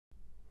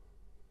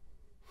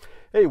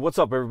Hey, what's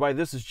up, everybody?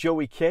 This is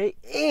Joey K,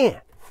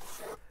 and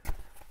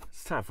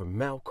it's time for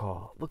mail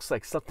call. Looks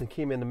like something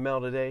came in the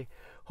mail today.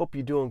 Hope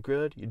you're doing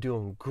good. You're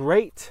doing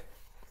great.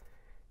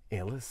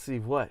 And let's see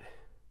what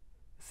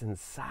is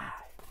inside.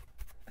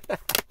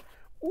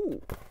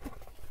 Ooh.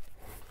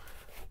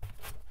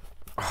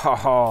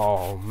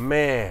 Oh,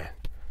 man.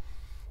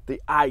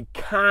 The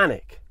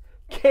iconic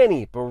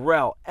Kenny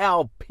Burrell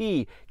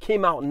LP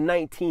came out in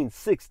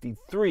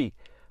 1963,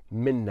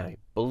 Midnight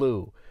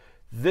Blue.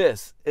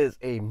 This is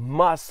a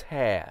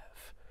must-have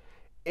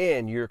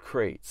in your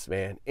crates,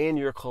 man, in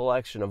your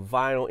collection of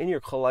vinyl, in your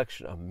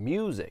collection of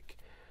music.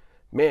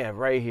 Man,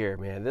 right here,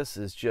 man, this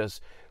is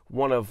just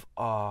one of,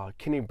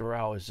 Kenny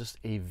Burrell is just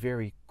a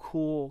very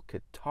cool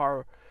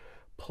guitar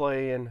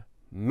playing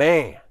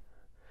man.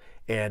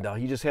 And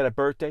he just had a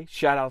birthday.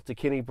 Shout out to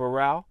Kenny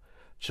Burrell.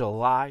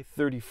 July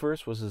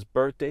 31st was his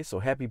birthday, so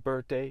happy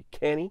birthday,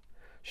 Kenny.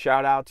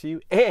 Shout out to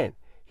you. And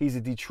he's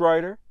a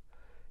Detroiter.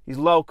 He's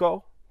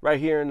local. Right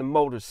here in the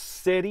Motor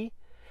City.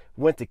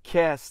 Went to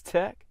Cass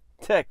Tech.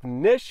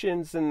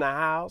 Technicians in the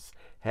house.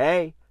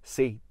 Hey,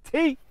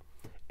 CT.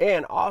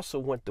 And also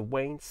went to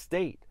Wayne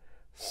State.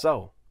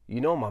 So,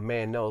 you know my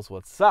man knows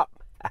what's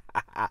up.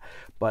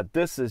 But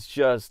this is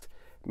just,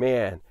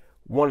 man,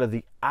 one of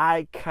the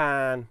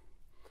icon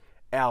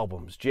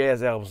albums,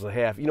 jazz albums I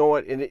have. You know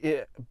what?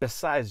 And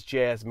besides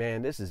jazz,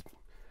 man, this is,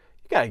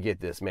 you got to get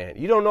this, man.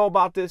 You don't know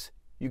about this,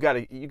 you got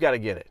to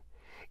get it.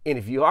 And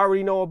if you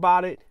already know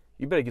about it,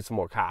 you better get some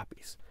more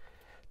copies.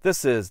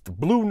 This is the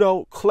Blue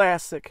Note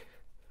Classic.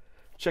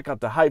 Check out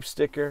the hype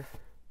sticker.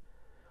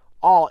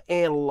 All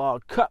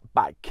analog, cut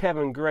by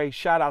Kevin Gray.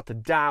 Shout out to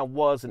Don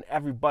Was and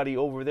everybody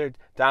over there.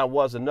 Don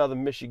Was, another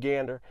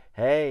Michigander.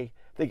 Hey,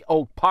 think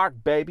Oak Park,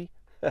 baby.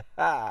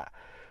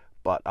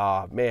 But,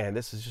 man,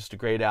 this is just a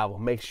great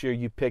album. Make sure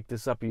you pick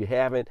this up if you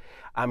haven't.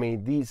 I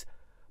mean, these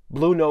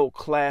Blue Note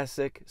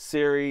Classic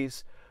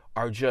series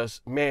are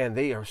just, man,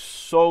 they are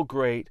so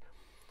great.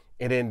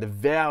 And then the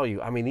value,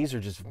 I mean, these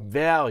are just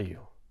value,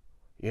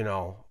 you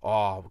know,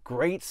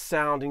 great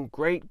sounding,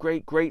 great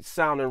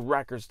sounding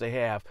records to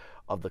have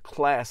of the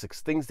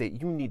classics, things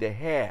that you need to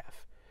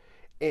have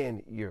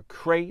in your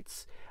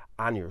crates,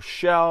 on your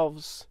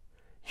shelves,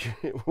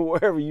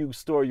 wherever you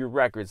store your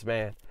records,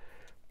 man.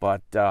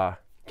 But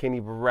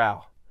Kenny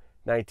Burrell,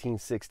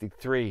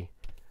 1963,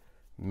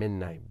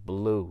 Midnight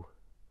Blue.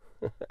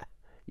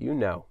 You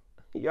know.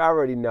 You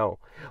already know.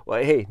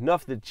 Well, hey,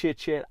 enough of the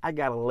chit-chat. I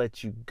got to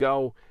let you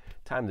go.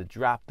 Time to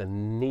drop the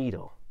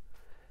needle.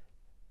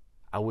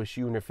 I wish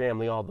you and your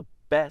family all the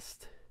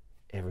best.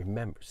 And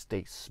remember,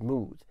 stay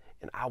smooth.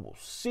 And I will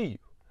see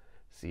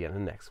you in the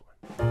next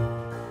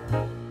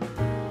one.